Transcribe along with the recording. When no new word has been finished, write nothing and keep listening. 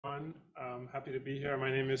everyone. Happy to be here.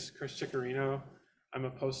 My name is Chris Ciccarino. I'm a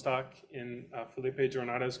postdoc in Felipe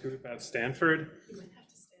Giornata's group at Stanford. You might have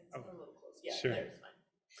to stand a little close. Yeah, Sure. there's fine.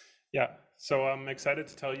 Yeah, so I'm excited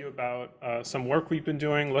to tell you about some work we've been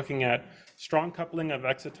doing looking at strong coupling of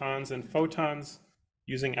excitons and photons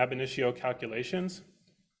using ab initio calculations.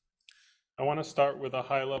 I want to start with a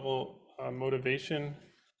high-level motivation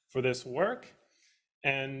for this work.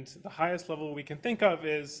 And the highest level we can think of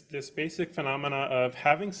is this basic phenomena of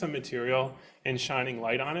having some material and shining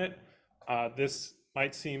light on it. This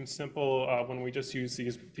might seem simple when we just use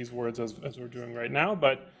these words as we're doing right now,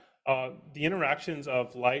 but the interactions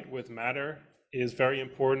of light with matter is very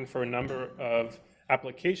important for a number of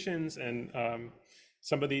applications, and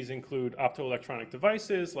some of these include optoelectronic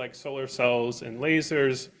devices like solar cells and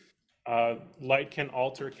lasers. Light can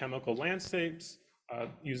alter chemical landscapes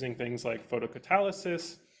using things like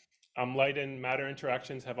photocatalysis. Light and matter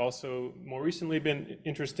interactions have also more recently been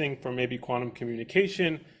interesting for maybe quantum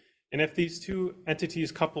communication. And if these two entities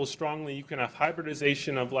couple strongly, you can have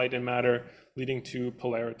hybridization of light and matter leading to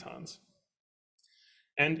polaritons.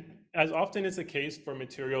 And as often is the case for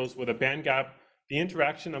materials with a band gap, the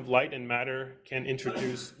interaction of light and matter can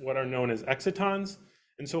introduce what are known as excitons.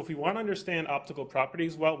 And so if we want to understand optical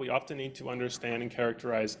properties well, we often need to understand and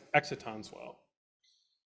characterize excitons well.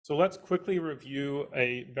 So let's quickly review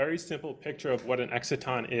a very simple picture of what an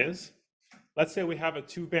exciton is. Let's say we have a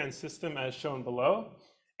two-band system as shown below,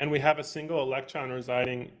 and we have a single electron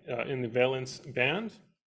residing in the valence band.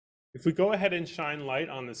 If we go ahead and shine light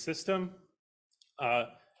on the system,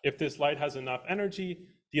 if this light has enough energy,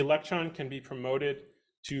 the electron can be promoted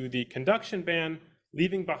to the conduction band,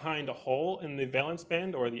 leaving behind a hole in the valence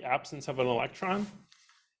band or the absence of an electron.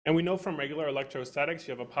 And we know from regular electrostatics,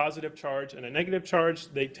 you have a positive charge and a negative charge.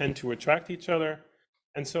 They tend to attract each other.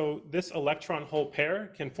 And so this electron-hole pair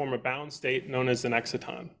can form a bound state known as an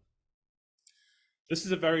exciton. This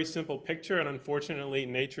is a very simple picture, and unfortunately,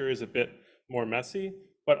 nature is a bit more messy.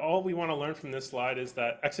 But all we want to learn from this slide is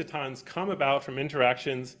that excitons come about from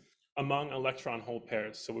interactions among electron-hole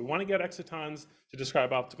pairs. So we want to get excitons to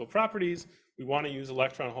describe optical properties. We want to use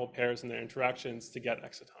electron-hole pairs and their interactions to get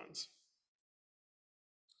excitons.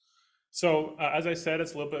 So as I said,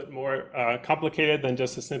 it's a little bit more complicated than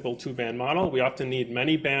just a simple two-band model. We often need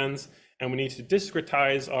many bands, and we need to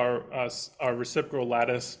discretize our reciprocal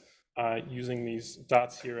lattice using these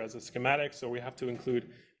dots here as a schematic. So we have to include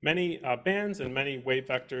many bands and many wave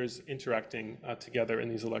vectors interacting together in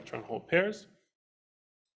these electron-hole pairs.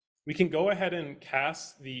 We can go ahead and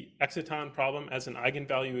cast the exciton problem as an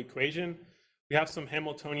eigenvalue equation. We have some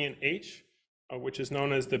Hamiltonian H, which is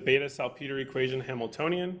known as the beta-salpeter equation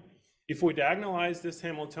Hamiltonian. If we diagonalize this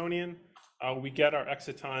Hamiltonian, we get our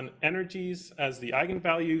exciton energies as the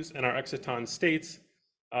eigenvalues and our exciton states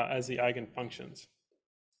as the eigenfunctions.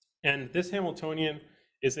 And this Hamiltonian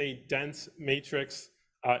is a dense matrix,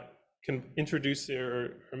 can introduce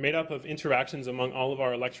or made up of interactions among all of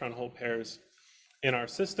our electron-hole pairs in our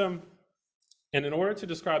system. And in order to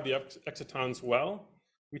describe the excitons well,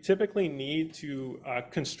 we typically need to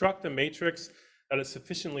construct a matrix that is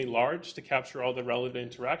sufficiently large to capture all the relevant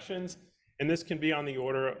interactions. And this can be on the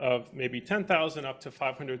order of maybe 10,000 up to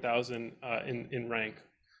 500,000 in rank.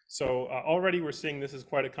 So already we're seeing this is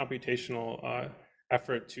quite a computational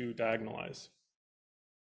effort to diagonalize.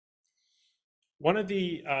 One of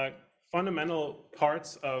the fundamental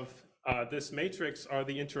parts of this matrix are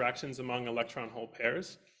the interactions among electron-hole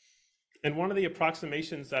pairs. And one of the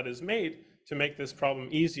approximations that is made to make this problem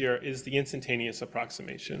easier is the instantaneous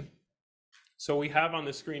approximation. So we have on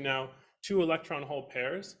the screen now two electron-hole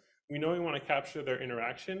pairs. We know we want to capture their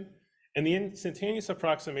interaction. And the instantaneous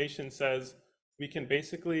approximation says we can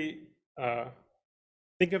basically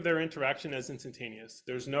think of their interaction as instantaneous.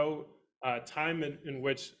 There's no time in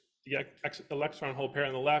which the electron-hole pair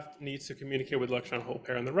on the left needs to communicate with the electron-hole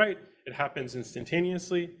pair on the right. It happens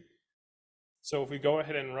instantaneously. So if we go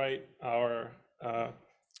ahead and write our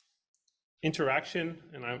interaction,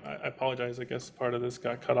 and I apologize, I guess part of this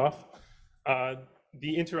got cut off.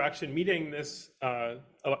 The interaction mediating this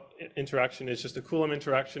interaction is just a Coulomb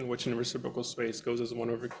interaction, which in reciprocal space goes as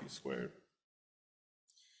 1/q².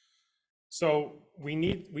 So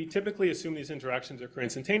we typically assume these interactions occur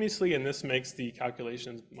instantaneously, and this makes the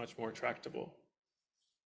calculations much more tractable.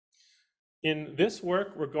 In this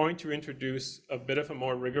work, we're going to introduce a bit of a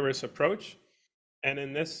more rigorous approach. And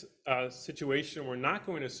in this situation, we're not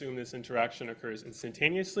going to assume this interaction occurs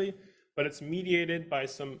instantaneously, but it's mediated by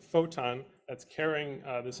some photon that's carrying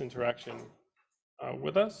this interaction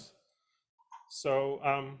with us. So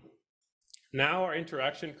now our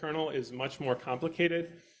interaction kernel is much more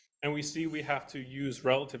complicated, and we see we have to use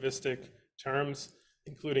relativistic terms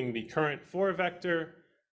including the current 4 vector,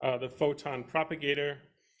 the photon propagator,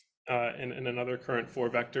 and another current 4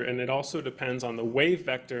 vector. And it also depends on the wave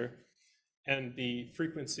vector and the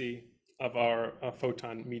frequency of our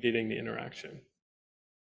photon mediating the interaction.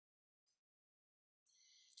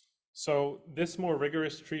 So this more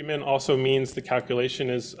rigorous treatment also means the calculation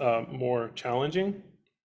is more challenging.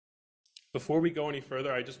 Before we go any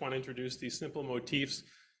further, I just want to introduce these simple motifs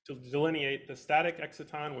to delineate the static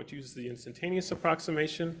exciton, which uses the instantaneous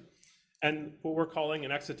approximation, and what we're calling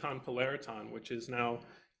an exciton polariton, which is now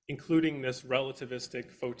including this relativistic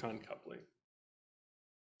photon coupling.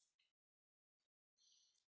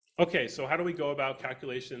 Okay, so how do we go about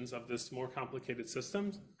calculations of this more complicated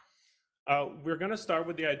system? We're going to start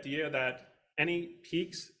with the idea that any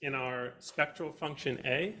peaks in our spectral function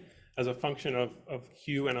A as a function of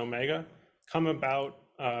Q and omega come about,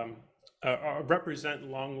 represent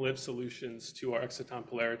long-lived solutions to our exciton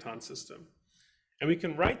polariton system. And we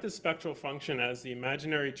can write the spectral function as the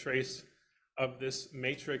imaginary trace of this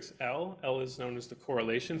matrix L. L is known as the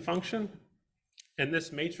correlation function. And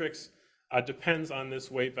this matrix depends on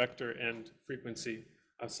this wave vector and frequency,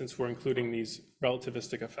 since we're including these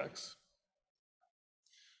relativistic effects.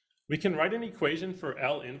 We can write an equation for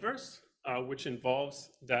L inverse, which involves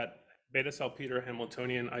that beta-salpeter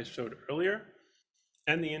Hamiltonian I showed earlier,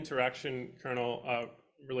 and the interaction kernel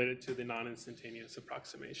related to the non-instantaneous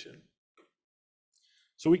approximation.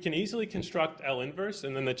 So we can easily construct L inverse,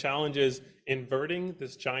 and then the challenge is inverting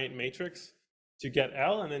this giant matrix to get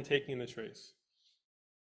L and then taking the trace.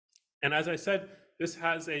 And as I said, this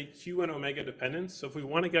has a Q and omega dependence. So if we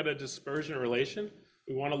want to get a dispersion relation,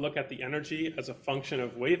 we want to look at the energy as a function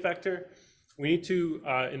of wave vector. We need to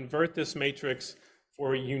invert this matrix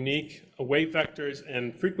for unique wave vectors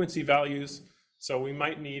and frequency values. So we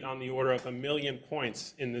might need on the order of 1 million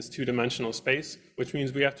points in this two-dimensional space, which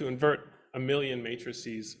means we have to invert 1 million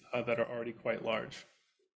matrices that are already quite large.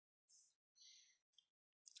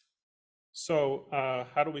 So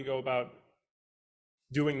how do we go about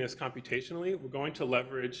doing this computationally? We're going to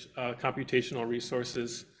leverage computational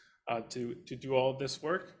resources to do all of this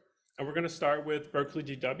work. And we're going to start with Berkeley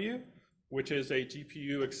GW, which is a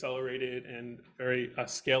GPU accelerated and very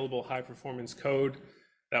scalable high performance code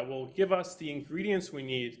that will give us the ingredients we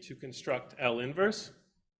need to construct L inverse.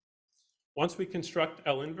 Once we construct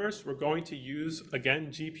L inverse, we're going to use, again,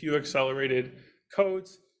 GPU accelerated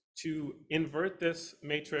codes to invert this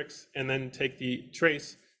matrix and then take the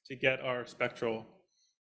trace to get our spectral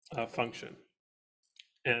function.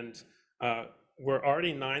 And we're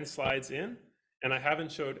already 9 slides in, and I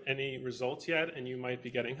haven't showed any results yet, and you might be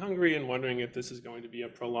getting hungry and wondering if this is going to be a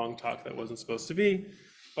prolonged talk that wasn't supposed to be.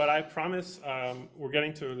 But I promise we're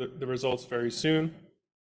getting to the results very soon.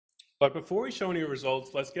 But before we show any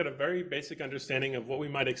results, let's get a very basic understanding of what we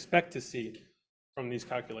might expect to see from these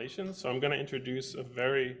calculations. So I'm going to introduce a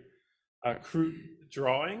very crude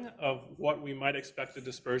drawing of what we might expect the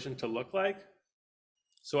dispersion to look like.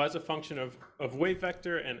 So as a function of wave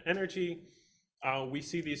vector and energy, we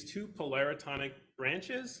see these 2 polaritonic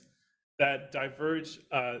branches that diverge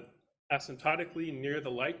asymptotically near the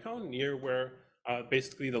light cone, near where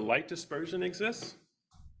basically the light dispersion exists.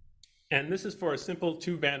 And this is for a simple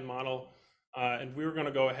 2-band model, and we're going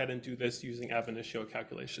to go ahead and do this using ab initio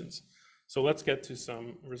calculations. So let's get to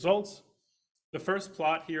some results. The first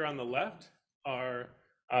plot here on the left are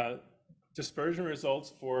dispersion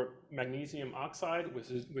results for magnesium oxide,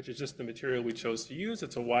 which is just the material we chose to use.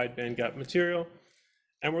 It's a wide bandgap material.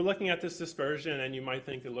 And we're looking at this dispersion, and you might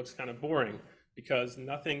think it looks kind of boring because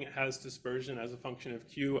nothing has dispersion as a function of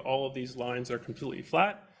Q. All of these lines are completely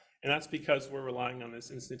flat, and that's because we're relying on this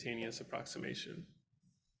instantaneous approximation.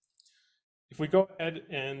 If we go ahead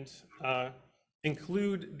and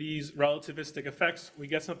include these relativistic effects, we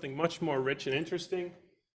get something much more rich and interesting,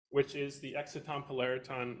 which is the exciton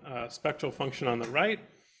polariton spectral function on the right,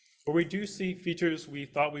 where we do see features we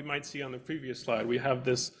thought we might see on the previous slide. We have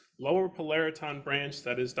this lower polariton branch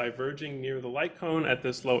that is diverging near the light cone at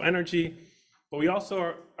this low energy, but we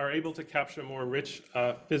also are able to capture more rich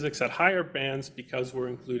physics at higher bands because we're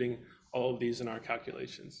including all of these in our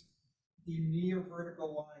calculations. The near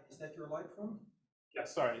vertical line, is that your light cone? Yeah,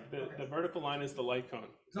 sorry, the vertical line is the light cone.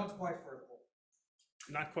 It's not quite vertical.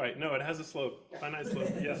 Not quite, no, it has a slope, finite slope,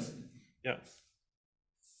 yes, yeah.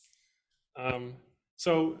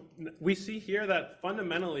 So we see here that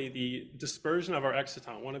fundamentally the dispersion of our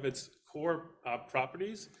exciton, one of its core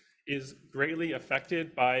properties, is greatly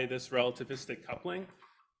affected by this relativistic coupling.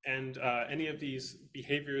 And any of these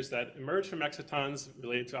behaviors that emerge from excitons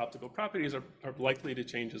related to optical properties are likely to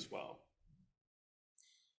change as well.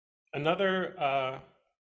 Another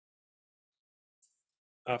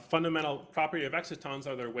fundamental property of excitons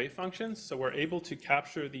are their wave functions. So we're able to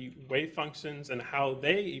capture the wave functions and how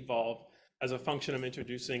they evolve as a function of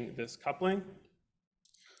introducing this coupling.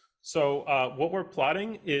 So what we're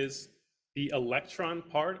plotting is the electron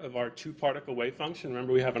part of our two-particle wave function.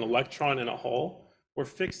 Remember, we have an electron in a hole. We're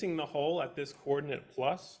fixing the hole at this coordinate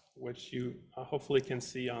plus, which you hopefully can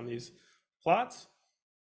see on these plots,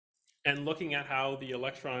 and looking at how the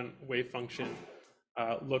electron wave function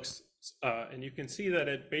looks. And you can see that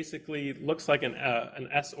it basically looks like an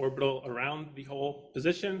s orbital around the whole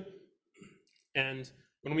position. And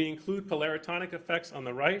when we include polaritonic effects on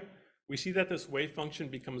the right, we see that this wave function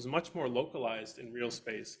becomes much more localized in real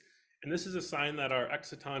space. And this is a sign that our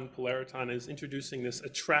exciton-polariton is introducing this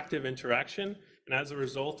attractive interaction. And as a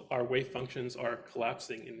result, our wave functions are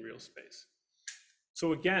collapsing in real space.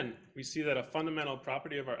 So again, we see that a fundamental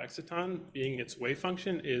property of our exciton, being its wave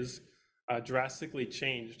function, is drastically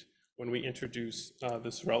changed when we introduce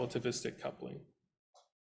this relativistic coupling.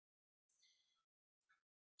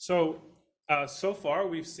 So far,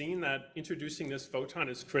 we've seen that introducing this photon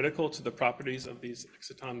is critical to the properties of these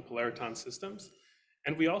exciton-polariton systems.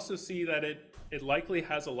 And we also see that it likely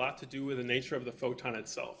has a lot to do with the nature of the photon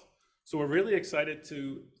itself. So we're really excited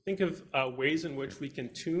to think of ways in which we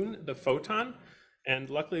can tune the photon. And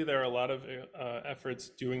luckily, there are a lot of efforts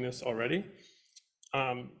doing this already,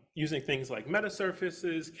 using things like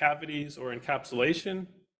metasurfaces, cavities, or encapsulation.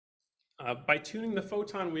 By tuning the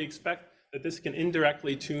photon, we expect that this can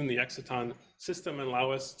indirectly tune the exciton system and allow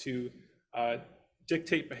us to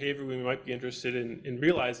dictate behavior we might be interested in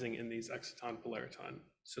realizing in these exciton-polariton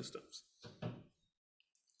systems.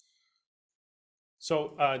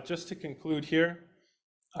 So just to conclude here,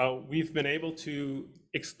 we've been able to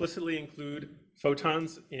explicitly include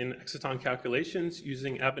photons in exciton calculations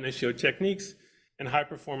using ab initio techniques and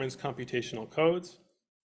high-performance computational codes.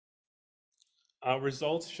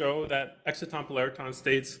 Results show that exciton-polariton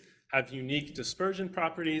states have unique dispersion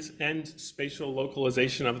properties and spatial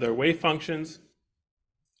localization of their wave functions.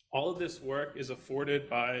 All of this work is afforded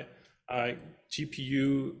by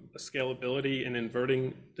GPU scalability in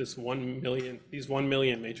inverting these 1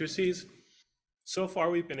 million matrices. So far,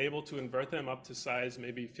 we've been able to invert them up to size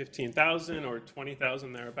maybe 15,000 or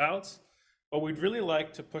 20,000 thereabouts. But we'd really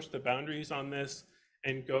like to push the boundaries on this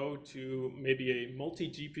and go to maybe a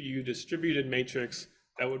multi-GPU distributed matrix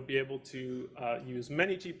that would be able to use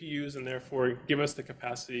many GPUs and therefore give us the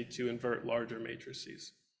capacity to invert larger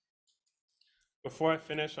matrices. Before I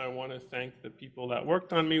finish, I want to thank the people that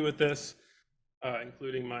worked on me with this,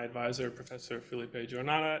 including my advisor, Professor Felipe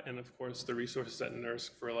Giornata, and of course the resources at NERSC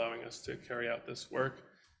for allowing us to carry out this work.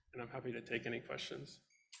 And I'm happy to take any questions.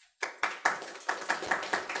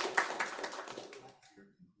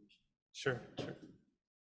 Sure.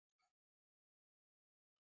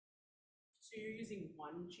 So you're using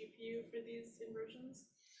one GPU for these inversions?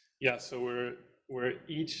 Yeah, so we're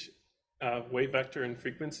each wave vector and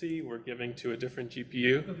frequency we're giving to a different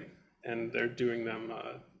GPU, okay, and they're doing them,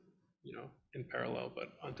 in parallel, but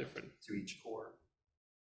on different. To each core.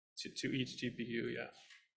 To each GPU, yeah.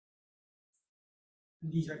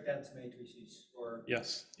 And these are dense matrices, or?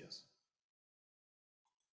 Yes.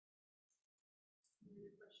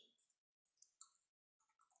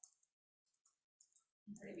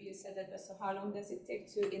 Maybe you said that, so how long does it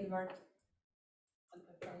take to invert a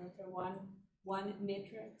parameter one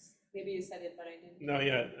matrix? Maybe you said it, but I didn't. No,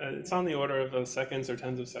 yeah, it's on the order of seconds or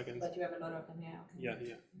tens of seconds. But you have a lot of them, yeah. Okay.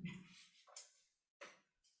 Yeah.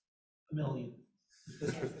 A million.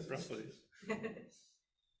 Roughly. Great,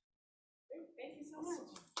 thank you so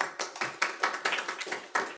much.